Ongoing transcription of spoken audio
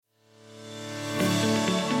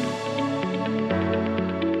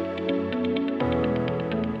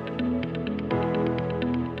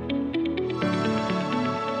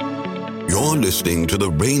listening to the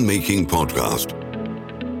Rainmaking Podcast,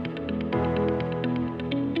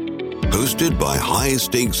 hosted by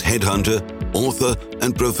high-stakes headhunter, author,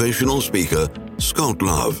 and professional speaker, Scott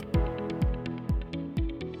Love.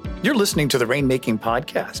 You're listening to the Rainmaking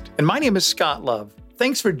Podcast, and my name is Scott Love.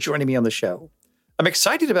 Thanks for joining me on the show. I'm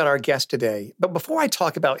excited about our guest today, but before I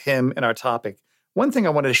talk about him and our topic, one thing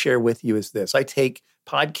I wanted to share with you is this. I take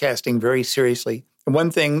podcasting very seriously, and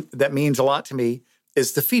one thing that means a lot to me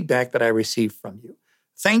is the feedback that I receive from you.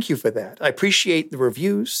 Thank you for that. I appreciate the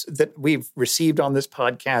reviews that we've received on this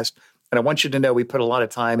podcast, and I want you to know we put a lot of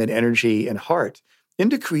time and energy and heart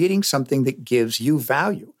into creating something that gives you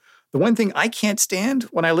value. The one thing I can't stand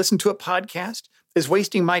when I listen to a podcast is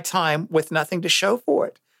wasting my time with nothing to show for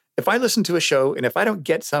it. If I listen to a show and if I don't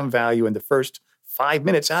get some value in the first 5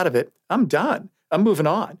 minutes out of it, I'm done. I'm moving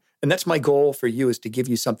on. And that's my goal for you, is to give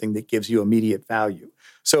you something that gives you immediate value.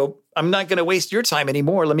 So I'm not going to waste your time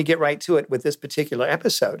anymore. Let me get right to it with this particular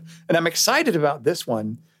episode. And I'm excited about this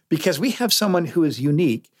one because we have someone who is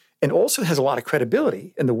unique and also has a lot of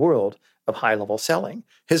credibility in the world of high-level selling.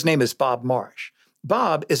 His name is Bob Marsh.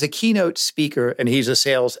 Bob is a keynote speaker and he's a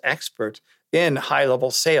sales expert in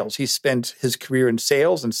high-level sales. He's spent his career in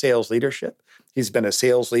sales and sales leadership. He's been a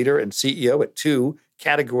sales leader and CEO at 2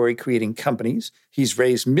 category-creating companies. He's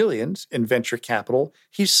raised millions in venture capital.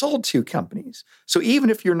 He's sold 2 companies. So even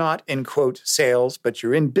if you're not in, quote, sales, but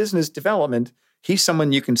you're in business development, he's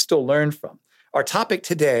someone you can still learn from. Our topic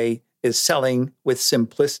today is selling with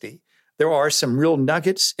simplicity. There are some real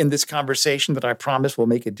nuggets in this conversation that I promise will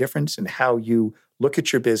make a difference in how you look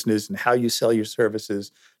at your business and how you sell your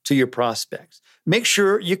services to your prospects. Make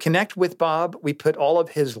sure you connect with Bob. We put all of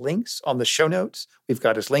his links on the show notes. We've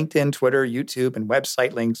got his LinkedIn, Twitter, YouTube, and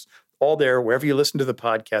website links all there. Wherever you listen to the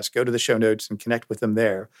podcast, go to the show notes and connect with them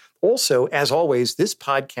there. Also, as always, this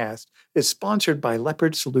podcast is sponsored by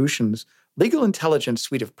Leopard Solutions' legal intelligence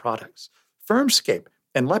suite of products. Firmscape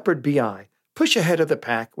and Leopard BI push ahead of the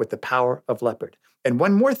pack with the power of Leopard. And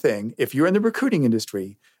one more thing, if you're in the recruiting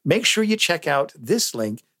industry, make sure you check out this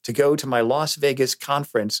link to go to my Las Vegas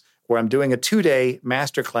conference where I'm doing a 2-day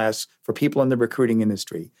masterclass for people in the recruiting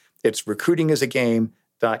industry. It's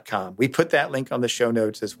recruitingisagame.com. We put that link on the show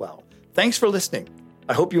notes as well. Thanks for listening.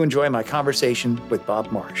 I hope you enjoy my conversation with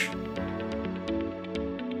Bob Marsh.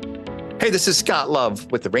 Hey, this is Scott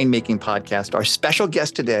Love with the Rainmaking Podcast. Our special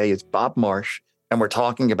guest today is Bob Marsh, and we're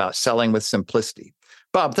talking about selling with simplicity.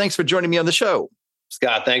 Bob, thanks for joining me on the show.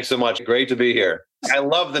 Scott, thanks so much. Great to be here. I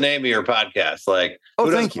love the name of your podcast.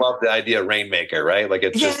 Who doesn't love the idea of Rainmaker, right?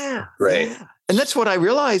 It's just great. Yeah. And that's what I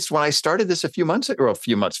realized when I started this a few years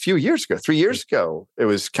ago, 3 years ago. It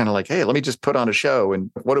was kind of like, hey, let me just put on a show.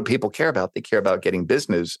 And what do people care about? They care about getting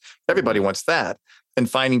business. Everybody wants that. And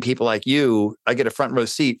finding people like you, I get a front row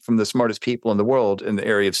seat from the smartest people in the world in the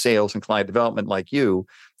area of sales and client development like you.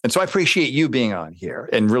 And so I appreciate you being on here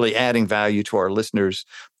and really adding value to our listeners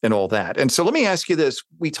and all that. And so let me ask you this.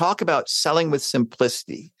 We talk about selling with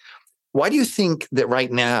simplicity. Why do you think that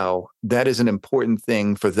right now that is an important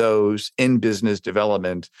thing for those in business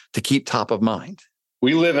development to keep top of mind?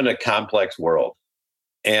 We live in a complex world.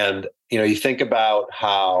 And, you think about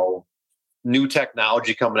how new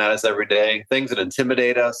technology coming at us every day, things that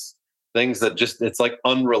intimidate us, things that it's like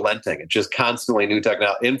unrelenting. It's just constantly new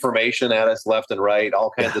technology, information at us left and right,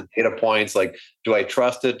 all kinds of data points. Do I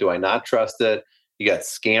trust it? Do I not trust it? You got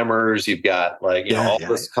scammers. You've got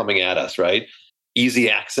this coming at us, right? Easy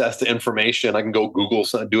access to information. I can go Google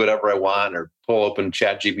something, do whatever I want, or pull open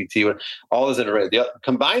ChatGPT. All this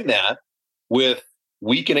combine that with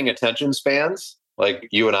weakening attention spans. Like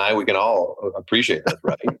you and I, we can all appreciate that,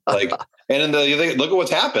 right? And then you think, look at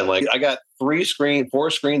what's happened. I got 4 screens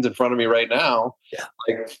in front of me right now.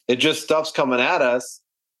 Yeah. It just stuff's coming at us,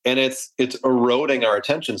 and it's eroding our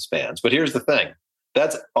attention spans. But here's the thing: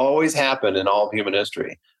 that's always happened in all of human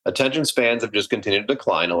history. Attention spans have just continued to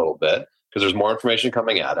decline a little bit because there's more information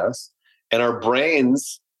coming at us, and our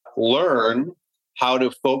brains learn how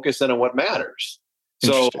to focus in on what matters.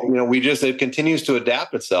 So, it continues to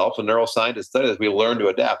adapt itself. And neuroscientists study this, we learn to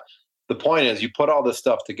adapt. The point is, you put all this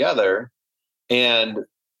stuff together and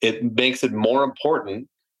it makes it more important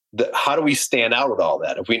that how do we stand out with all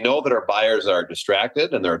that? If we know that our buyers are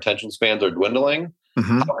distracted and their attention spans are dwindling,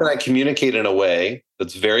 how can I communicate in a way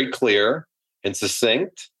that's very clear and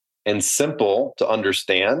succinct and simple to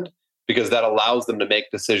understand? Because that allows them to make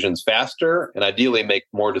decisions faster and ideally make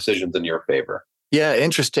more decisions in your favor. Yeah,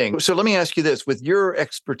 interesting. So let me ask you this. With your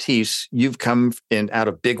expertise, you've come out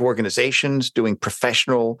of big organizations doing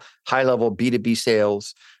professional, high-level B2B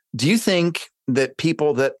sales. Do you think that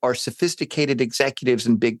people that are sophisticated executives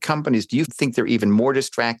in big companies, do you think they're even more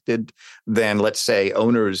distracted than, let's say,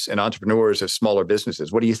 owners and entrepreneurs of smaller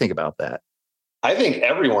businesses? What do you think about that? I think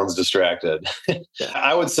everyone's distracted. Yeah.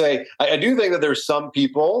 I would say, I do think that there's some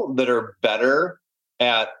people that are better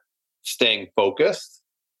at staying focused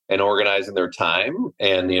and organizing their time.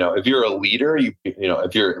 And, if you're a leader,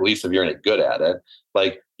 if you're any good at it,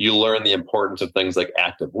 like you learn the importance of things like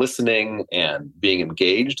active listening and being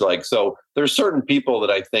engaged. Like, so there's certain people that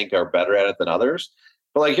I think are better at it than others.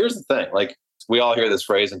 But like, here's the thing, like we all hear this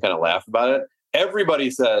phrase and kind of laugh about it. Everybody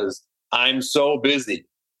says, I'm so busy,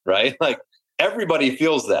 right? Like everybody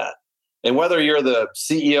feels that. And whether you're the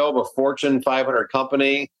CEO of a Fortune 500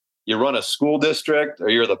 company, you run a school district, or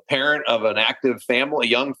you're the parent of an active family,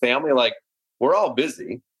 young family, like we're all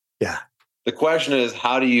busy. Yeah. The question is,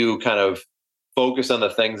 how do you kind of focus on the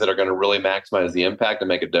things that are going to really maximize the impact and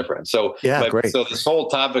make a difference? So, great. So this whole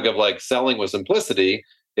topic of like selling with simplicity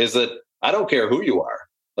is that I don't care who you are.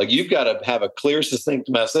 Like you've got to have a clear, succinct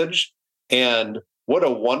message. And what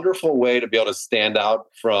a wonderful way to be able to stand out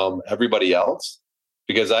from everybody else.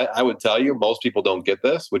 Because I would tell you, most people don't get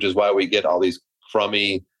this, which is why we get all these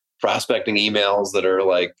crummy prospecting emails that are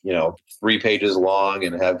like, 3 pages long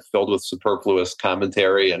and have filled with superfluous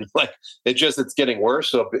commentary. And like, it's getting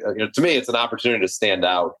worse. So to me, it's an opportunity to stand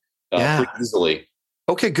out pretty easily.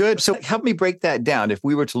 Okay, good. So help me break that down. If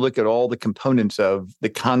we were to look at all the components of the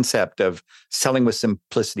concept of selling with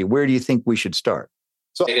simplicity, where do you think we should start?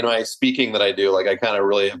 So in my speaking that I do, like I kind of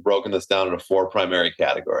really have broken this down into 4 primary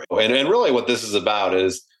categories. And really what this is about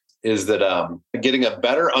is that getting a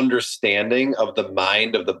better understanding of the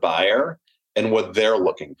mind of the buyer and what they're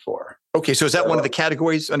looking for. Okay, so is that one of the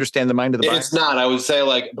categories, understand the mind of the buyer? It's not. I would say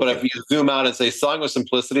but if you zoom out and say selling with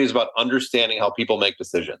simplicity is about understanding how people make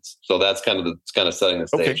decisions. So that's kind of setting the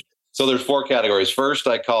stage. Okay. So there's 4 categories. First,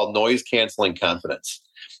 I call noise canceling confidence.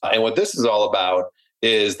 And what this is all about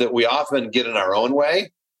is that we often get in our own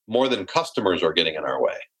way more than customers are getting in our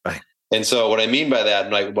way. Right. And so what I mean by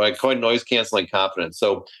that, when I coin noise canceling confidence.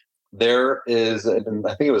 So there is, I think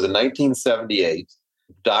it was in 1978,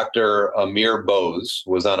 Dr. Amir Bose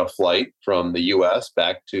was on a flight from the US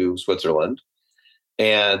back to Switzerland.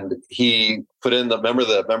 And he put in remember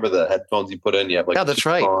the headphones he put in? You have like that's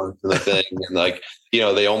right. songs and the thing. And like,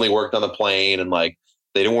 they only worked on the plane and like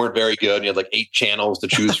they weren't very good. And you had like 8 channels to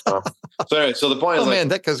choose from. So anyway, so the point is man,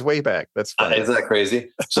 that goes way back. That's funny. Isn't that crazy?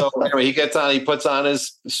 So anyway, he puts on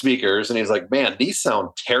his speakers and he's like, man, these sound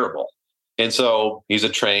terrible. And so he's a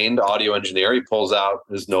trained audio engineer. He pulls out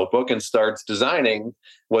his notebook and starts designing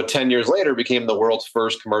what 10 years later became the world's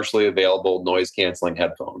first commercially available noise canceling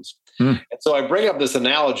headphones. And so I bring up this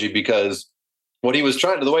analogy because what he was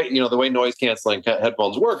trying to, the way noise canceling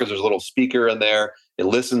headphones work is there's a little speaker in there. It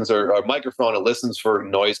listens, or a microphone, it listens for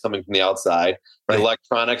noise coming from the outside. Right. The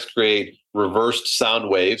electronics create reversed sound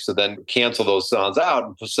waves to then cancel those sounds out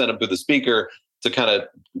and send them through the speaker to kind of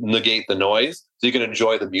negate the noise so you can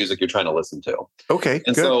enjoy the music you're trying to listen to. Okay.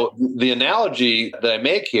 And good. So the analogy that I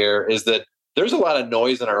make here is that there's a lot of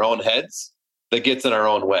noise in our own heads that gets in our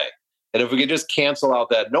own way. And if we could just cancel out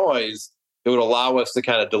that noise, it would allow us to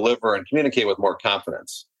kind of deliver and communicate with more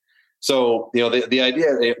confidence. So, the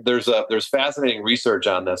idea, there's fascinating research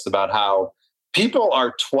on this about how people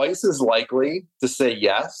are twice as likely to say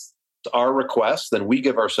yes to our requests than we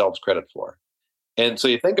give ourselves credit for. And so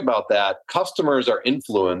you think about that, customers are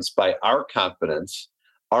influenced by our confidence,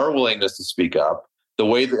 our willingness to speak up, the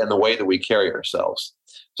way that we carry ourselves.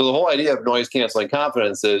 So the whole idea of noise canceling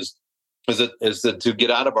confidence is to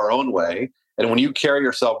get out of our own way. And when you carry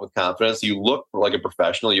yourself with confidence, you look like a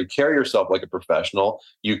professional, you carry yourself like a professional,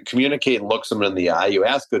 you communicate and look someone in the eye, you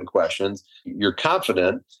ask good questions, you're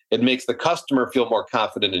confident. It makes the customer feel more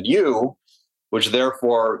confident in you, which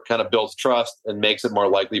therefore kind of builds trust and makes it more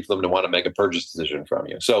likely for them to want to make a purchase decision from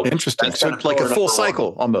you. So interesting. So like a full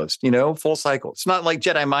cycle almost, full cycle. It's not like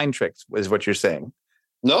Jedi mind tricks is what you're saying.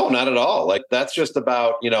 No, not at all. Like that's just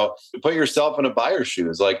about, put yourself in a buyer's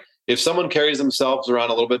shoes. Like if someone carries themselves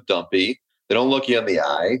around a little bit dumpy, they don't look you in the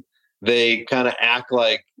eye. They kind of act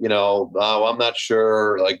like, oh, I'm not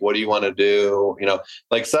sure. Like, what do you want to do?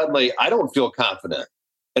 Like suddenly I don't feel confident.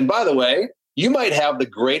 And by the way, you might have the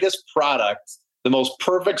greatest product, the most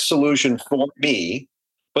perfect solution for me.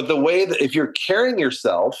 But the way that if you're carrying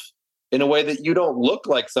yourself in a way that you don't look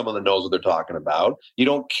like someone that knows what they're talking about, you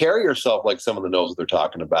don't carry yourself like someone that knows what they're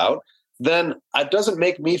talking about, then it doesn't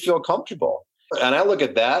make me feel comfortable. And I look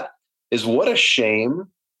at that as what a shame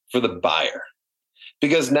for the buyer,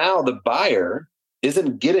 because now the buyer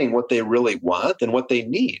isn't getting what they really want and what they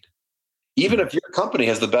need. Even if your company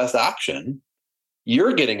has the best option,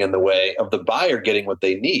 you're getting in the way of the buyer getting what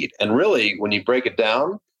they need. And really, when you break it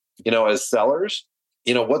down, as sellers,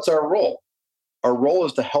 what's our role? Our role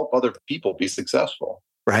is to help other people be successful.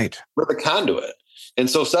 Right. We're the conduit. And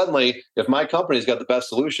so suddenly, if my company's got the best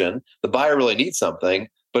solution, the buyer really needs something,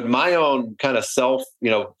 but my own kind of self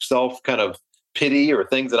kind of pity or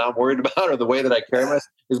things that I'm worried about or the way that I carry myself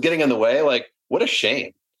is getting in the way. Like, what a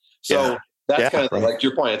shame. So that's kind of like to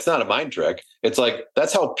your point. It's not a mind trick. It's like,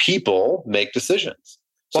 that's how people make decisions.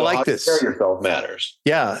 So well, like how this. you carry yourself matters.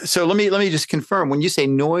 Yeah. So let me just confirm. When you say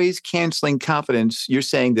noise canceling confidence, you're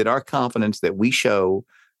saying that our confidence that we show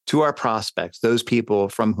to our prospects, those people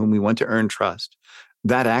from whom we want to earn trust,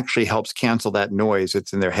 that actually helps cancel that noise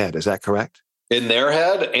that's in their head. Is that correct? In their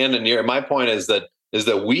head and in your. My point is that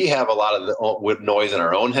we have a lot of the noise in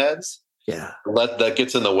our own heads. Yeah. That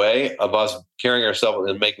gets in the way of us carrying ourselves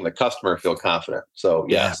and making the customer feel confident. So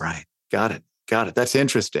yes. Yeah. Right. Got it. That's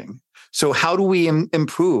interesting. So how do we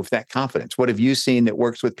improve that confidence? What have you seen that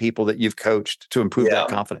works with people that you've coached to improve that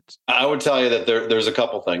confidence? I would tell you that there's a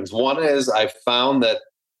couple things. One is I found that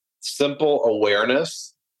simple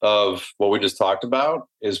awareness of what we just talked about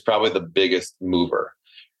is probably the biggest mover.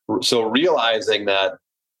 So realizing that,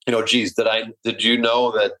 did you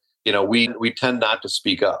know that, we tend not to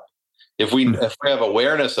speak up. If we have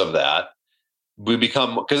awareness of that, we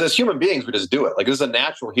become, because as human beings, we just do it. Like, this is a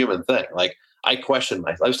natural human thing. Like, I question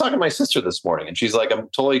myself. I was talking to my sister this morning and she's like, I'm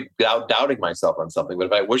totally doubting myself on something, but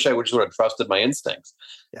if I wish I would have trusted my instincts.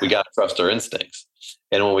 Yeah. We got to trust our instincts.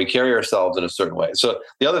 And when we carry ourselves in a certain way. So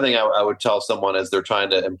the other thing I would tell someone as they're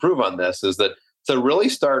trying to improve on this is that to really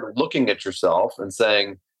start looking at yourself and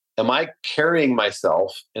saying, am I carrying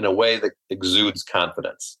myself in a way that exudes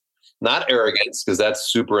confidence? Not arrogance, because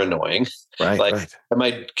that's super annoying. Right. Am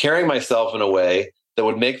I carrying myself in a way that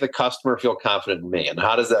would make the customer feel confident in me? And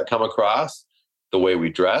how does that come across? The way we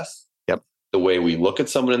dress, the way we look at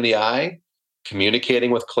someone in the eye,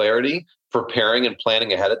 communicating with clarity, preparing and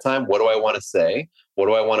planning ahead of time. What do I want to say? What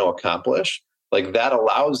do I want to accomplish? Like, that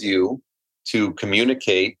allows you to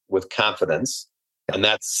communicate with confidence. And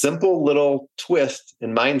that simple little twist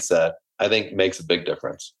in mindset, I think, makes a big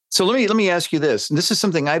difference. So let me ask you this. And this is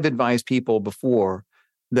something I've advised people before,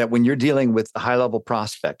 that when you're dealing with a high-level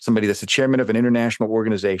prospect, somebody that's the chairman of an international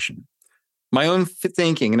organization, my own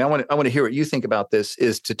thinking, and I want to hear what you think about this,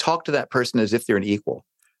 is to talk to that person as if they're an equal.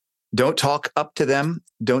 Don't talk up to them.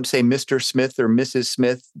 Don't say Mr. Smith or Mrs.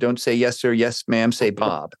 Smith. Don't say yes, sir, yes, ma'am. Say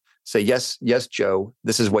Bob. Say yes, Joe.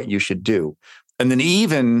 This is what you should do. And then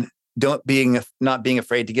even not being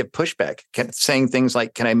afraid to give pushback, saying things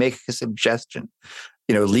like, "Can I make a suggestion?"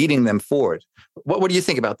 Leading them forward. What do you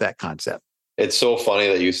think about that concept? It's so funny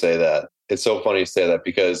that you say that. It's so funny you say that,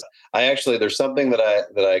 because there's something that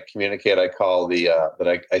I communicate. I call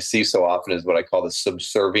that I see so often is what I call the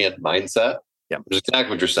subservient mindset. Yeah, which is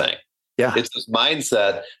exactly what you're saying. Yeah, it's this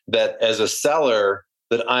mindset that as a seller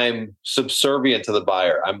that I'm subservient to the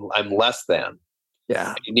buyer. I'm less than.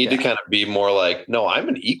 Yeah, you need to kind of be more like, no, I'm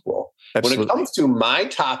an equal. Absolutely. When it comes to my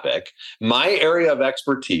topic, my area of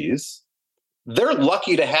expertise, they're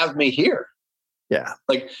lucky to have me here. Yeah.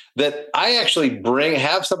 Like that I actually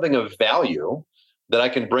have something of value that I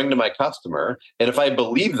can bring to my customer. And if I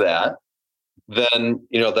believe that, then,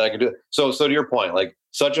 that I can do it. So to your point, like,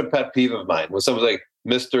 such a pet peeve of mine when someone's like,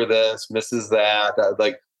 Mr. this, Mrs. that,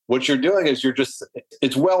 like, what you're doing is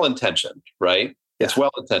it's well-intentioned, right? Yeah. It's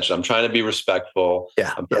well-intentioned. I'm trying to be respectful.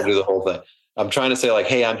 Yeah. I'm trying to do the whole thing. I'm trying to say like,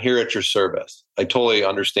 hey, I'm here at your service. I totally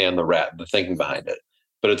understand the thinking behind it,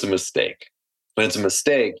 but it's a mistake. And it's a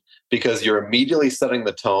mistake because you're immediately setting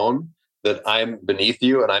the tone that I'm beneath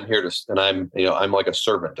you and I'm here I'm like a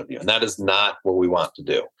servant of you. And that is not what we want to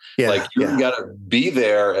do. Yeah, like you got to be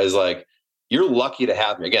there as like, you're lucky to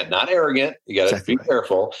have me. Again, not arrogant. You got to be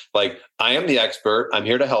careful. Like, I am the expert. I'm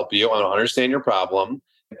here to help you. I don't understand your problem.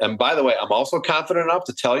 And by the way, I'm also confident enough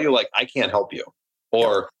to tell you, like, I can't help you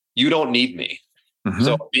or you don't need me. Mm-hmm.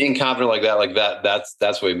 So being confident like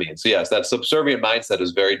that's what it means. So yes, that subservient mindset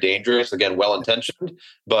is very dangerous. Again, well-intentioned,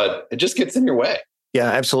 but it just gets in your way. Yeah,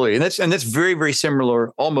 absolutely. And that's very, very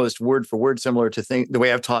similar, almost word for word similar to the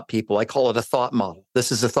way I've taught people. I call it a thought model.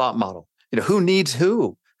 This is a thought model. Who needs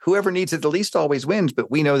who? Whoever needs it the least always wins, but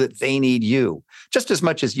we know that they need you just as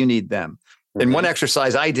much as you need them. Mm-hmm. And one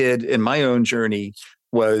exercise I did in my own journey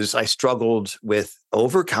was I struggled with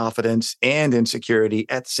overconfidence and insecurity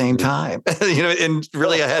at the same time. And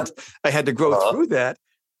really I had to grow through that.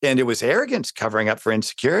 And it was arrogance covering up for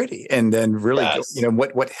insecurity. And then really,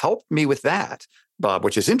 what helped me with that, Bob,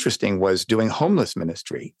 which is interesting, was doing homeless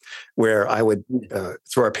ministry, where I would,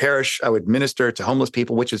 through our parish, I would minister to homeless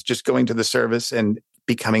people, which is just going to the service and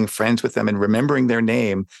becoming friends with them and remembering their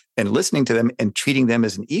name and listening to them and treating them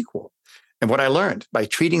as an equal. And what I learned by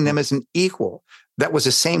treating them as an equal, that was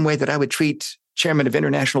the same way that I would treat chairman of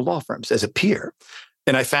international law firms, as a peer.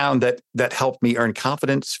 And I found that that helped me earn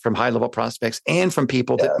confidence from high-level prospects and from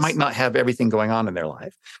people that might not have everything going on in their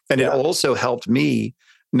life. And it also helped me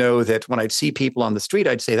know that when I'd see people on the street,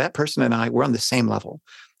 I'd say, that person and I, we're on the same level.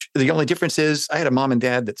 The only difference is I had a mom and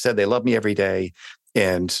dad that said they love me every day.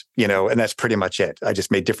 And, and that's pretty much it. I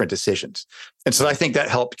just made different decisions. And so I think that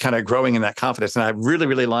helped kind of growing in that confidence. And I really,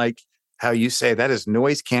 really like how you say that is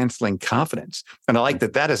noise canceling confidence. And I like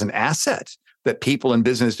that that is an asset that people in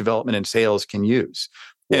business development and sales can use.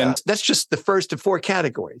 And that's just the first of 4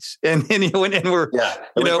 categories. And we're, we probably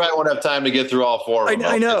won't have time to get through all 4 of them.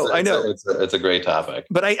 I know. It's a great topic.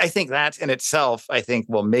 But I think that in itself, I think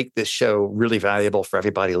will make this show really valuable for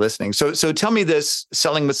everybody listening. So tell me this,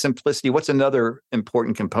 selling with simplicity, what's another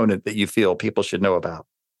important component that you feel people should know about?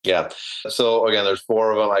 Yeah. So again, there's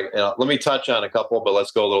 4 of them. Let me touch on a couple, but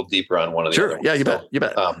let's go a little deeper on one of the other ones. Yeah, you bet. You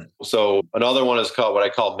bet. So another one is called what I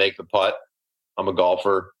call make the putt. I'm a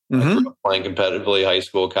golfer. I grew up playing competitively, high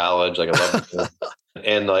school, college. I love it.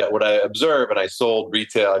 And what I observed, and I sold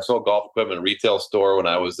golf equipment in a retail store when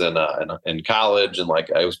I was in college, and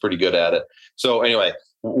I was pretty good at it. So anyway,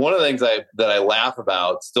 one of the things that I laugh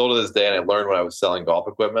about still to this day, and I learned when I was selling golf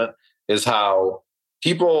equipment, is how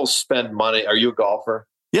people spend money. Are you a golfer?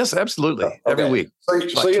 Yes, absolutely. Okay. Every week.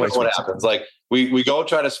 So you know what happens. We go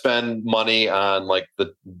try to spend money on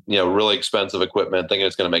the really expensive equipment, thinking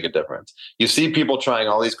it's going to make a difference. You see people trying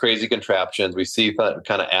all these crazy contraptions. We see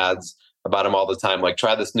kind of ads about them all the time.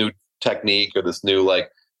 Try this new technique or this new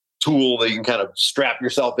tool that you can kind of strap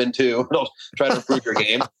yourself into. Try to improve your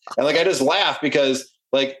game. And I just laugh because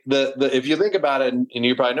if you think about it, and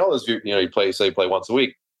you probably know this, you play once a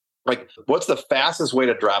week. What's the fastest way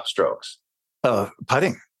to drop strokes?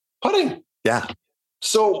 Putting. Yeah.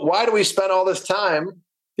 So why do we spend all this time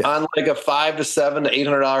on a $500 to $700 to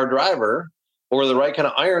 $800 driver or the right kind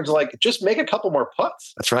of irons? Just make a couple more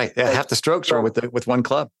putts. That's right. Yeah, half the strokes are with one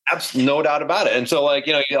club. Absolutely, no doubt about it. And so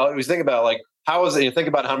you always think about how is it? You think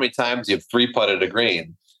about how many times you've 3-putted a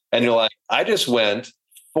green, and you're like, I just went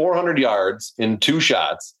 400 yards in 2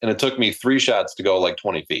 shots, and it took me 3 shots to go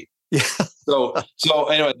 20 feet. Yeah. So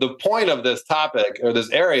anyway, the point of this topic or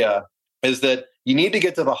this area is that you need to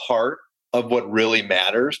get to the heart of what really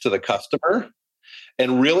matters to the customer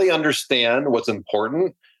and really understand what's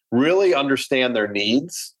important, really understand their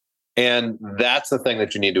needs. And that's the thing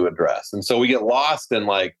that you need to address. And so we get lost in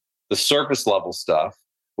the surface level stuff.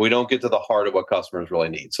 We don't get to the heart of what customers really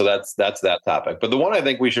need. So that's that topic. But the one I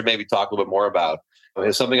think we should maybe talk a little bit more about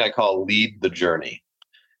is something I call lead the journey.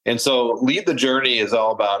 And so lead the journey is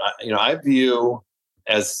all about, I view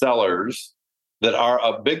as sellers that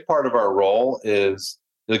a big part of our role is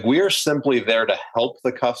we are simply there to help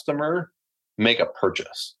the customer make a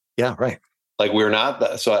purchase. Yeah, right. We're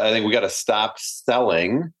not so I think we got to stop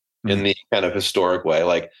selling in the kind of historic way.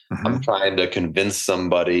 I'm trying to convince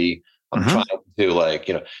somebody. I'm trying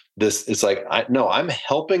to this. It's I'm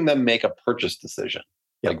helping them make a purchase decision.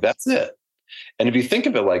 Yep. That's it. And if you think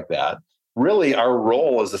of it like that, really our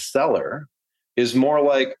role as a seller is more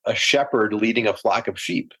like a shepherd leading a flock of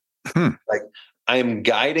sheep. I am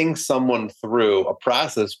guiding someone through a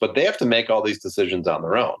process, but they have to make all these decisions on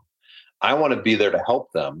their own. I want to be there to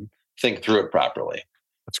help them think through it properly.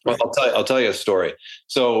 That's great. Well, I'll tell you a story.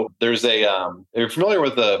 So there's you're familiar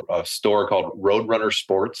with a store called Roadrunner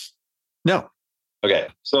Sports? No. Okay.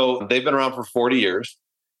 So they've been around for 40 years.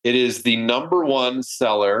 It is the #1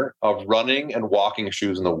 seller of running and walking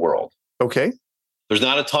shoes in the world. Okay. There's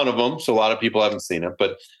not a ton of them, so a lot of people haven't seen it.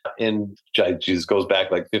 But Jesus goes back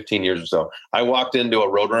 15 years or so. I walked into a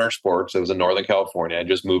Roadrunner Sports. It was in Northern California. I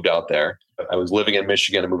just moved out there. I was living in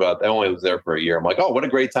Michigan and moved out. I only was there for a year. I'm like, oh, what a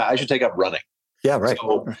great time! I should take up running. Yeah, right.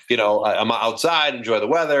 So I'm outside, enjoy the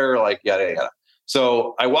weather, yada yada.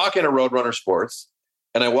 So I walk into Roadrunner Sports,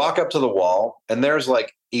 and I walk up to the wall, and there's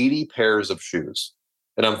 80 pairs of shoes,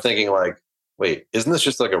 and I'm thinking wait, isn't this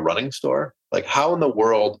just a running store? How in the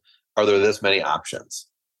world are there this many options?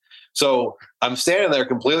 So I'm standing there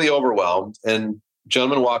completely overwhelmed, and a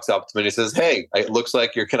gentleman walks up to me and he says, hey, it looks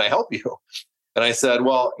like can I help you? And I said,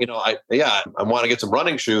 well, I want to get some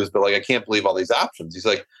running shoes, but I can't believe all these options. He's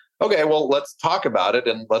like, okay, well, let's talk about it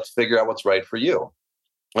and let's figure out what's right for you.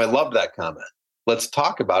 I loved that comment. Let's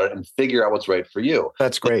talk about it and figure out what's right for you.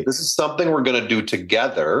 That's great. This is something we're going to do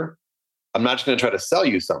together. I'm not just going to try to sell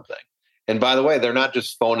you something. And by the way, they're not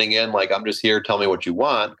just phoning in I'm just here, tell me what you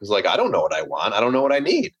want. Because I don't know what I want. I don't know what I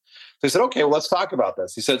need. So I said, okay, well, let's talk about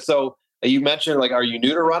this. He said, so you mentioned are you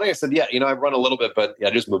new to running? I said, yeah, I've run a little bit, but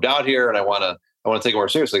I just moved out here and I want to I want to take it more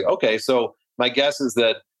seriously. Okay, so my guess is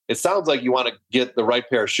that it sounds like you want to get the right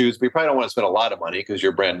pair of shoes, but you probably don't want to spend a lot of money because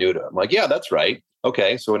you're brand new to it. I'm like, yeah, that's right.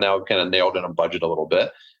 Okay, so now we've kind of nailed in a budget a little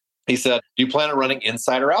bit. He said, do you plan on running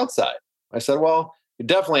inside or outside? I said, well,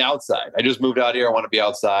 definitely outside. I just moved out here. I want to be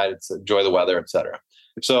outside. Enjoy the weather, et cetera.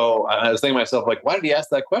 So I was thinking to myself, like, why did he ask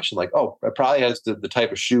that question? Like, oh, it probably has the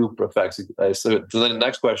type of shoe effects. So then the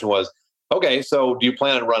next question was, okay, so do you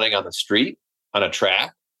plan on running on the street, on a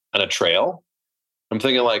track, on a trail? I'm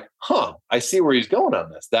thinking like, I see where he's going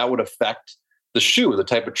on this. That would affect the shoe, the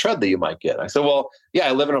type of tread that you might get. I said, well, yeah,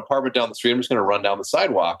 I live in an apartment down the street. I'm just going to run down the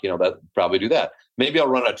sidewalk. That probably do that. Maybe I'll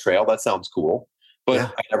run a trail. That sounds cool. But yeah.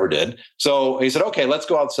 I never did. So he said, okay, let's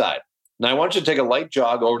go outside. Now I want you to take a light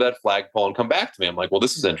jog over that flagpole and come back to me. I'm like, well,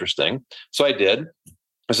 this is interesting. So I did.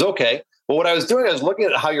 I said, okay. Well, what I was doing, I was looking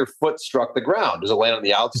at how your foot struck the ground. Does it land on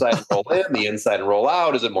the outside and roll in, the inside and roll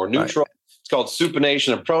out? Is it more neutral? Right. It's called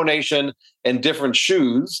supination and pronation. And different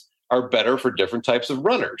shoes are better for different types of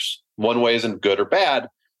runners. One way isn't good or bad.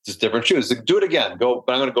 It's just different shoes. So do it again. But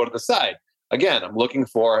I'm going to go to the side. Again, I'm looking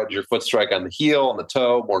for, does your foot strike on the heel, on the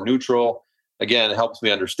toe, more neutral? Again, it helps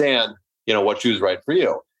me understand, what shoe is right for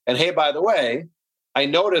you. And hey, by the way, I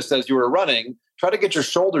noticed as you were running, try to get your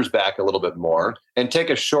shoulders back a little bit more and take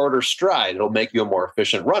a shorter stride. It'll make you a more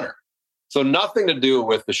efficient runner. So nothing to do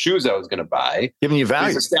with the shoes I was going to buy. Giving you value.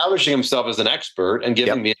 He's establishing himself as an expert and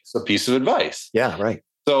giving me a piece of advice. Yeah, right.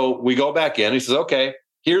 So we go back in. He says, okay,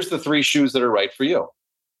 here's the 3 shoes that are right for you.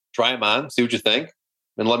 Try them on, see what you think,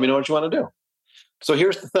 and let me know what you want to do. So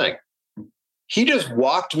here's the thing. He just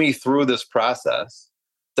walked me through this process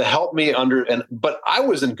to help me but I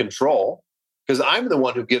was in control because I'm the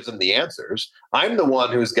one who gives him the answers. I'm the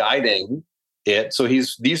one who's guiding it. So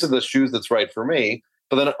these are the shoes that's right for me.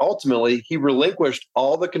 But then ultimately he relinquished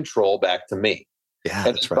all the control back to me. Yeah,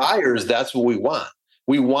 as buyers, that's what we want.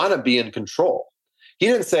 We want to be in control. He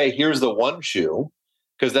didn't say, here's the one shoe,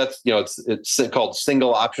 because that's, it's called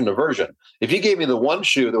single option aversion. If he gave me the one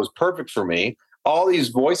shoe that was perfect for me, all these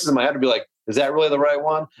voices in my head would be like, is that really the right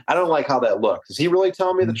one? I don't like how that looks. Is he really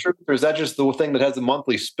telling me the truth? Or is that just the thing that has a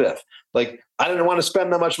monthly spiff? Like, I didn't want to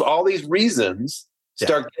spend that much. All these reasons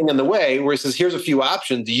start getting in the way where he says, here's a few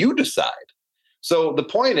options. You decide. So the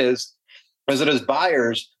point is that as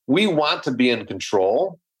buyers, we want to be in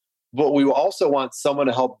control, but we also want someone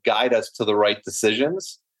to help guide us to the right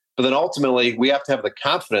decisions. But then ultimately, we have to have the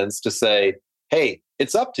confidence to say, hey,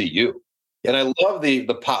 it's up to you. And I love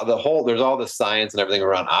the whole, there's all the science and everything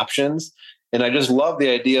around options. And I just love the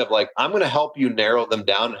idea of like, I'm going to help you narrow them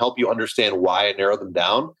down and help you understand why I narrowed them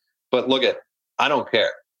down. But look I don't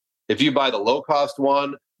care. If you buy the low cost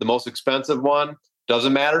one, the most expensive one,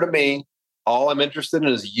 doesn't matter to me. All I'm interested in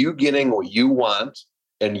is you getting what you want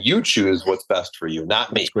and you choose what's best for you,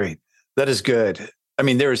 not me. That's great. That is good. I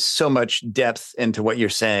mean, there is so much depth into what you're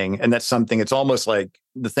saying. And that's something, it's almost like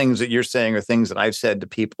the things that you're saying are things that I've said to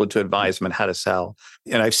people to advise them on how to sell.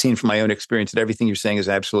 And I've seen from my own experience that everything you're saying is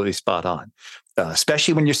absolutely spot on,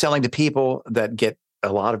 especially when you're selling to people that get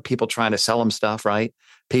a lot of people trying to sell them stuff, right?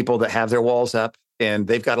 People that have their walls up and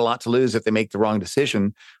they've got a lot to lose if they make the wrong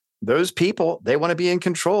decision. Those people, they want to be in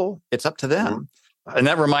control. It's up to them. Mm-hmm. And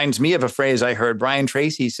that reminds me of a phrase I heard Brian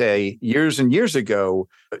Tracy say years and years ago,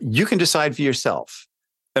 you can decide for yourself.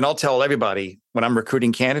 And I'll tell everybody when I'm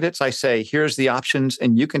recruiting candidates, I say, here's the options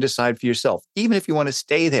and you can decide for yourself. Even if you want to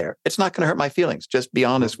stay there, it's not going to hurt my feelings. Just be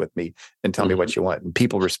honest with me and tell me what you want. And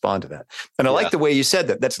people respond to that. And I like the way you said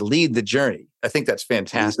that. That's lead the journey. I think that's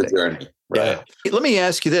fantastic. Lead the journey. Right. Yeah. Let me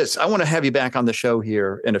ask you this. I want to have you back on the show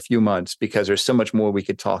here in a few months because there's so much more we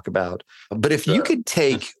could talk about. But if you could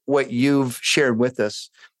take what you've shared with us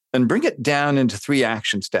and bring it down into 3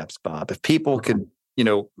 action steps, Bob, if people could,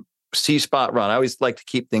 see Spot Run. I always like to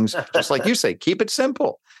keep things, just like you say, keep it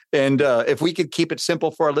simple. And if we could keep it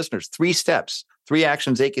simple for our listeners, 3 steps, 3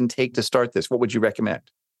 actions they can take to start this, what would you recommend?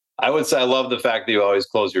 I would say I love the fact that you always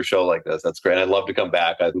close your show like this. That's great. I'd love to come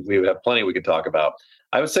back. We have plenty we could talk about.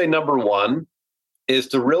 I would say number 1 is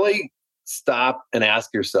to really stop and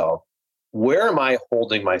ask yourself, where am I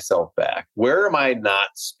holding myself back? Where am I not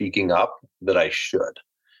speaking up that I should?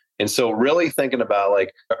 And so really thinking about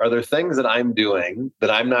like, are there things that I'm doing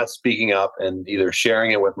that I'm not speaking up and either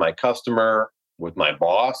sharing it with my customer, with my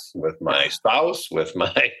boss, with my spouse, with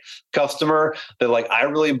my customer that like I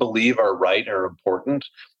really believe are right or important,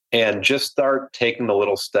 and just start taking the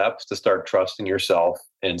little steps to start trusting yourself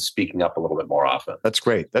and speaking up a little bit more often. That's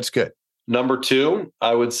great. That's good. Number 2,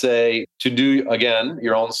 I would say to do, again,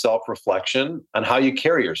 your own self-reflection on how you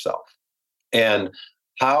carry yourself and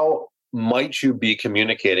how might you be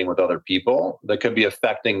communicating with other people that could be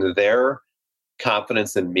affecting their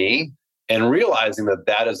confidence in me and realizing that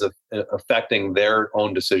that is affecting their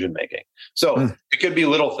own decision making. So it could be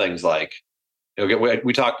little things like,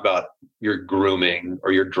 we talked about your grooming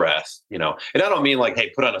or your dress, and I don't mean like,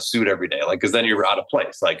 hey, put on a suit every day, like, because then you're out of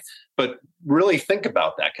place. Like, but really think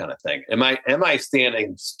about that kind of thing. Am I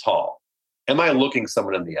standing tall? Am I looking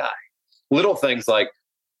someone in the eye? Little things like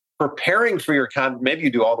preparing for your maybe you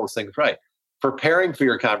do all those things right. Preparing for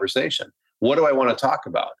your conversation. What do I want to talk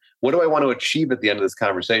about? What do I want to achieve at the end of this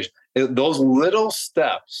conversation? Those little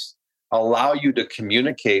steps allow you to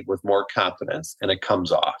communicate with more confidence, and it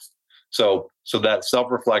comes off. So that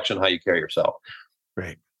self-reflection, how you carry yourself.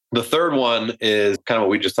 Right. The third one is kind of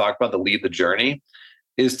what we just talked about, the lead the journey,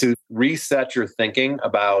 is to reset your thinking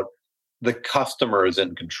about the customer is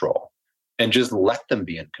in control and just let them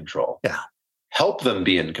be in control. Yeah. Help them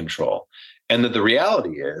be in control. And that the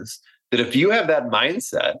reality is that if you have that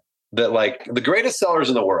mindset that, like, the greatest sellers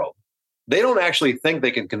in the world, they don't actually think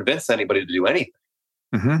they can convince anybody to do anything.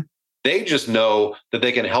 Mm-hmm. They just know that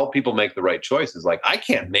they can help people make the right choices. Like, I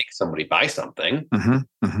can't make somebody buy something,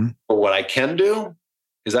 but what I can do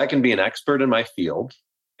is I can be an expert in my field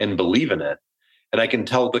and believe in it. And I can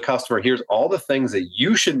tell the customer, here's all the things that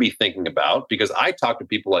you should be thinking about, because I talk to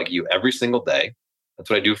people like you every single day. That's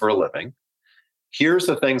what I do for a living. Here's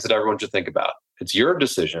the things that everyone should think about. It's your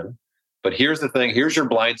decision, but here's the thing. Here's your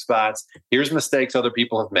blind spots. Here's mistakes other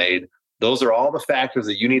people have made. Those are all the factors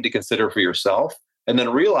that you need to consider for yourself. And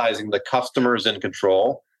then realizing the customer is in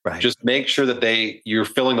control. Right. Just make sure that you're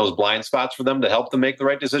filling those blind spots for them to help them make the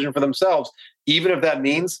right decision for themselves, even if that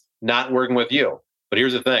means not working with you. But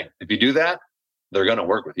here's the thing. If you do that, they're going to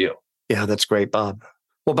work with you. Yeah, that's great, Bob.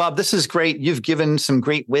 Well, Bob, this is great. You've given some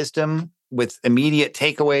great wisdom with immediate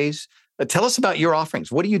takeaways. Tell us about your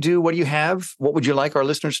offerings. What do you do? What do you have? What would you like our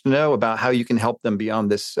listeners to know about how you can help them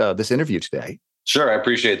beyond this interview today? Sure. I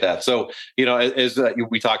appreciate that. So, as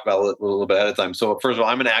we talked about a little bit ahead of time. So first of all,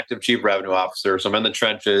 I'm an active chief revenue officer. So I'm in the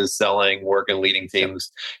trenches, selling, working, leading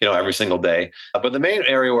teams, every single day. But the main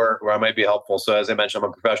area where I might be helpful. So as I mentioned, I'm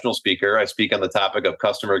a professional speaker. I speak on the topic of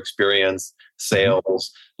customer experience,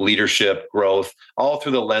 sales, leadership, growth, all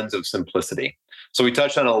through the lens of simplicity. So we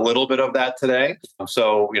touched on a little bit of that today.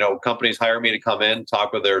 So, companies hire me to come in,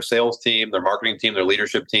 talk with their sales team, their marketing team, their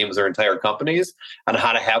leadership teams, their entire companies on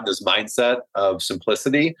how to have this mindset of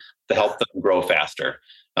simplicity to help them grow faster.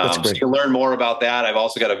 So you can learn more about that. I've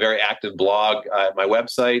also got a very active blog at my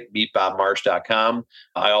website, meetbobmarsh.com.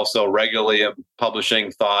 I also regularly am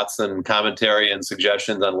publishing thoughts and commentary and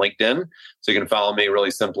suggestions on LinkedIn. So you can follow me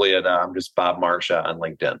really simply at just Bob Marsh on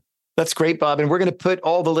LinkedIn. That's great, Bob. And we're going to put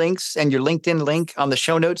all the links and your LinkedIn link on the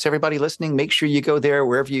show notes. Everybody listening, make sure you go there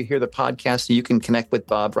wherever you hear the podcast so you can connect with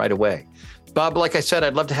Bob right away. Bob, like I said,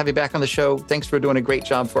 I'd love to have you back on the show. Thanks for doing a great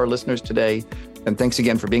job for our listeners today. And thanks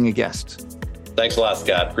again for being a guest. Thanks a lot,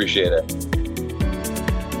 Scott. Appreciate it.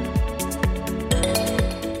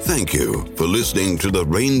 Thank you for listening to the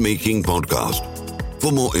Rainmaking Podcast.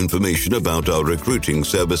 For more information about our recruiting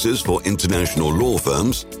services for international law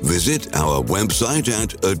firms, visit our website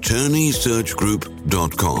at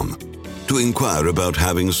attorneysearchgroup.com. To inquire about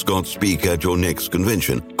having Scott speak at your next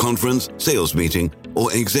convention, conference, sales meeting,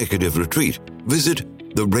 or executive retreat, visit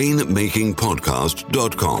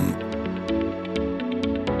therainmakingpodcast.com.